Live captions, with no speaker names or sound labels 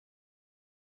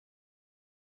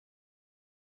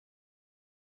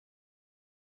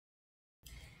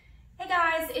Hey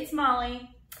guys, it's Molly.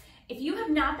 If you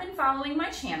have not been following my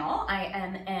channel, I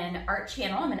am an art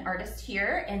channel. I'm an artist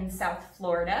here in South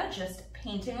Florida, just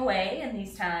painting away in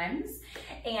these times.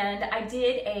 And I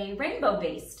did a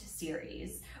rainbow-based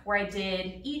series where I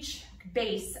did each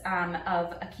base of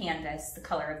a canvas, the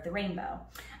color of the rainbow.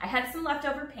 I had some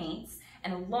leftover paints,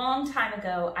 and a long time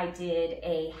ago I did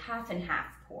a half and half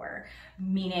pour,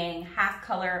 meaning half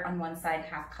color on one side,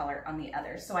 half color on the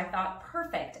other. So I thought,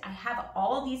 perfect, I have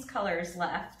all these colors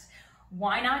left.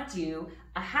 Why not do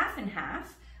a half and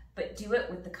half, but do it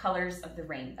with the colors of the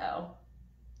rainbow?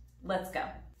 Let's go.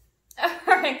 All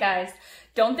right, guys,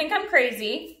 don't think I'm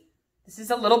crazy. This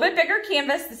is a little bit bigger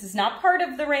canvas. This is not part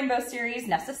of the rainbow series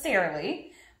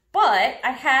necessarily, but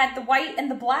I had the white and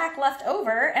the black left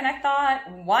over, and I thought,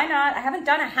 why not? I haven't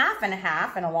done a half and a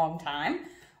half in a long time.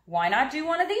 Why not do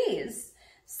one of these?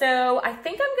 So I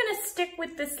think I'm gonna stick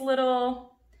with this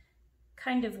little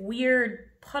kind of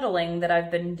weird puddling that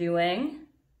I've been doing.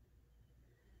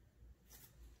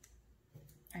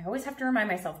 I always have to remind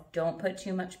myself, don't put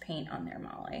too much paint on there,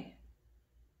 Molly.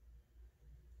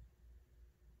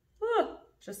 Ooh,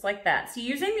 just like that. See,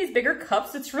 using these bigger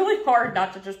cups, it's really hard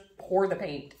not to just pour the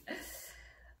paint.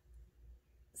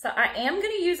 So I am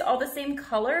gonna use all the same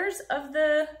colors of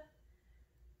the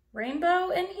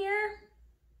rainbow in here,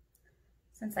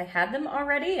 since I had them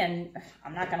already, and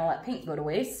I'm not gonna let paint go to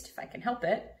waste if I can help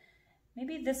it.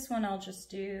 Maybe this one I'll just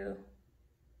do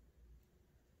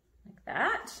like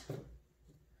that.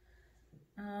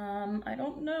 I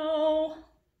don't know.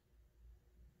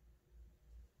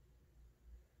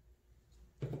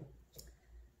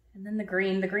 And then the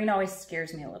green always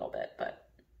scares me a little bit, but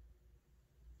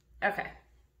okay.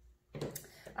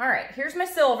 All right, here's my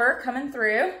silver coming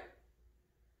through.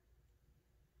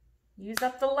 Use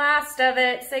up the last of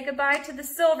it. Say goodbye to the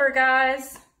silver,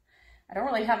 guys. I don't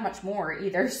really have much more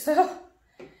either, so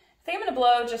I think I'm gonna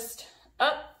blow just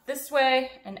up this way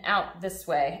and out this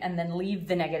way, and then leave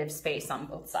the negative space on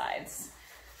both sides.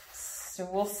 So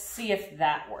we'll see if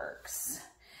that works.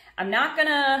 I'm not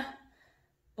gonna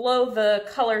blow the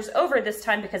colors over this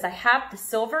time because I have the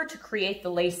silver to create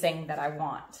the lacing that I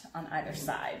want on either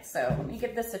side. So let me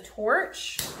give this a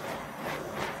torch.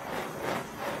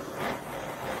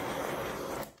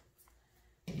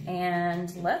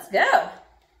 And let's go.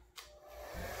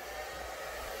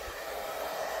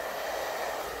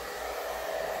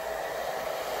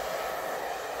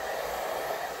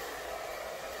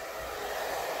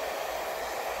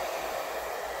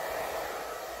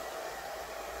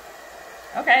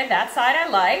 Okay, that side I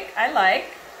like. I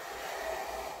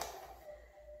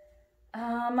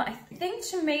think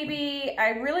I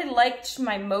really liked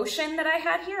my motion that I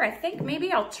had here. I think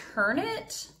maybe I'll turn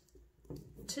it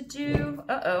to do,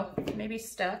 uh-oh, maybe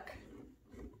stuck.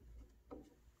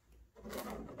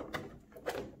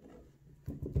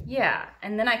 Yeah,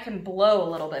 and then I can blow a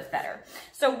little bit better.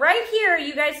 So right here,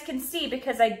 you guys can see,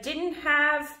 because I didn't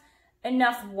have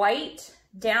enough white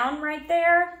down right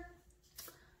there,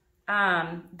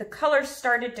 the color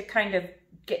started to kind of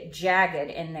get jagged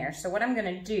in there. So what I'm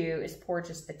gonna do is pour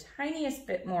just the tiniest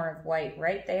bit more of white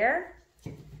right there,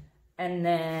 and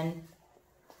then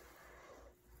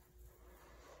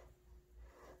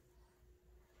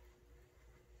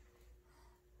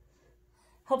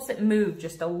helps it move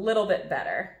just a little bit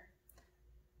better.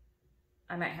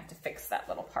 I might have to fix that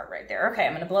little part right there. Okay,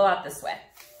 I'm gonna blow out this way.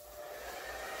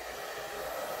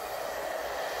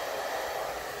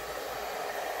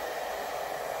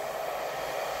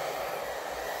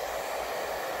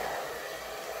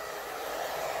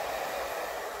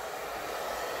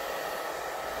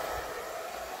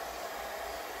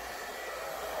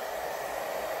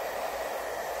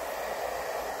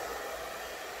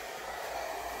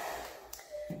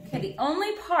 Okay, the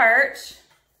only part,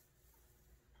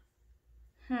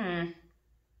 I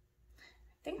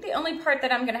think the only part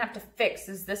that I'm gonna have to fix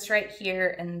is this right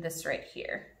here and this right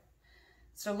here.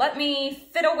 So let me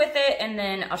fiddle with it, and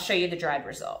then I'll show you the dried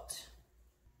result.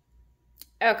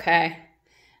 Okay,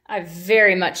 I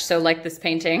very much so like this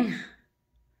painting.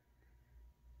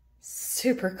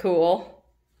 Super cool.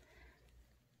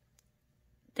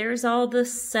 There's all the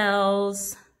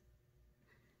cells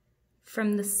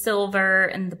from the silver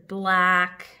and the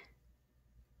black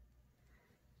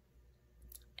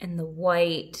and the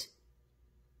white.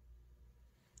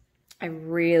 I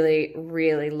really,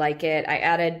 really like it. I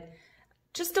added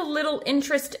just a little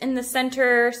interest in the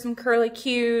center, some curly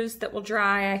cues that will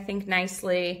dry, I think,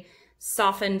 nicely.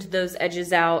 Softened those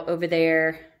edges out over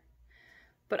there.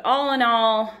 But all in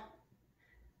all,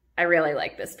 I really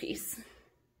like this piece.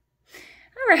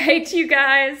 All right, you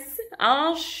guys,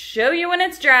 I'll show you when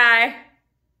it's dry.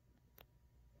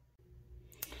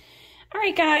 All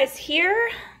right, guys,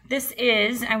 here, this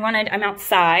is, I'm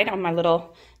outside on my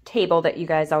little table that you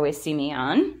guys always see me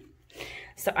on.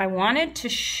 So I wanted to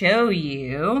show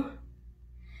you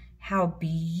how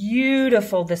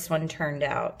beautiful this one turned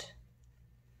out.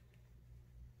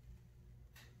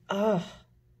 Oh,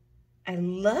 I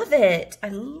love it. I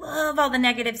love all the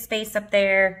negative space up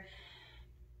there.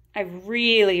 I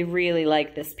really, really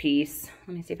like this piece.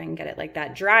 Let me see if I can get it like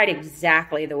that. Dried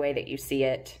exactly the way that you see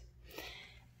it.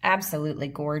 Absolutely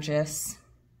gorgeous.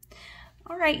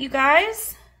 All right, you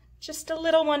guys, just a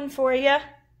little one for you.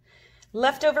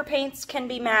 Leftover paints can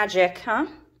be magic, huh?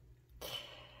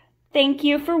 Thank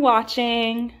you for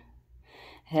watching.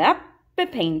 Happy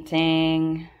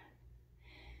painting.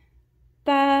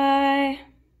 Bye.